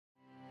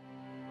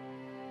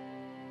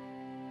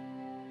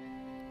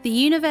The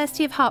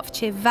University of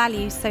Hertfordshire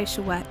values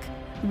social work.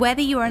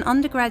 Whether you are an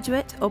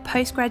undergraduate or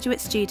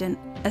postgraduate student,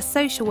 a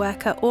social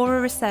worker or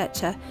a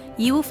researcher,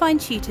 you will find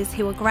tutors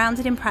who are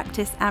grounded in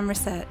practice and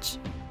research.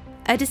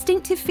 A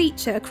distinctive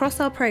feature across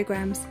our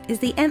programmes is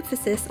the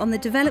emphasis on the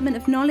development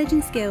of knowledge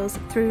and skills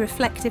through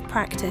reflective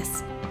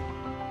practice.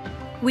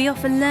 We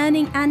offer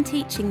learning and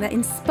teaching that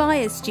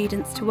inspires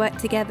students to work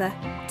together,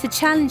 to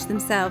challenge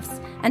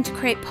themselves and to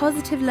create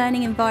positive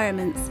learning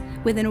environments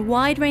within a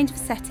wide range of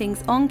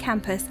settings on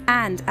campus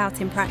and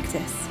out in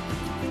practice.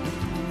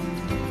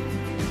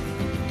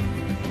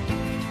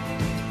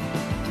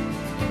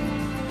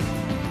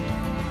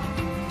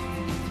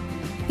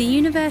 The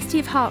University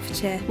of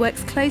Hertfordshire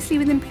works closely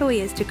with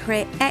employers to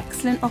create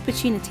excellent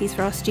opportunities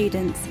for our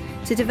students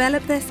to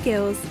develop their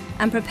skills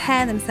and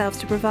prepare themselves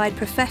to provide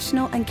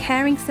professional and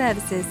caring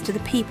services to the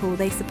people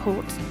they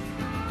support.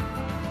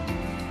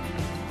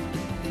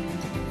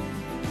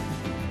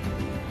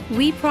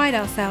 We pride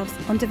ourselves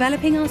on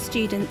developing our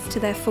students to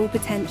their full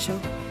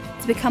potential,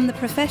 to become the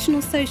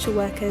professional social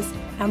workers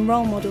and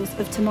role models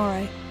of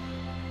tomorrow.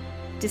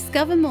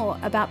 Discover more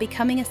about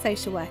becoming a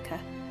social worker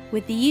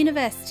with the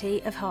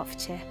University of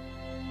Hertfordshire.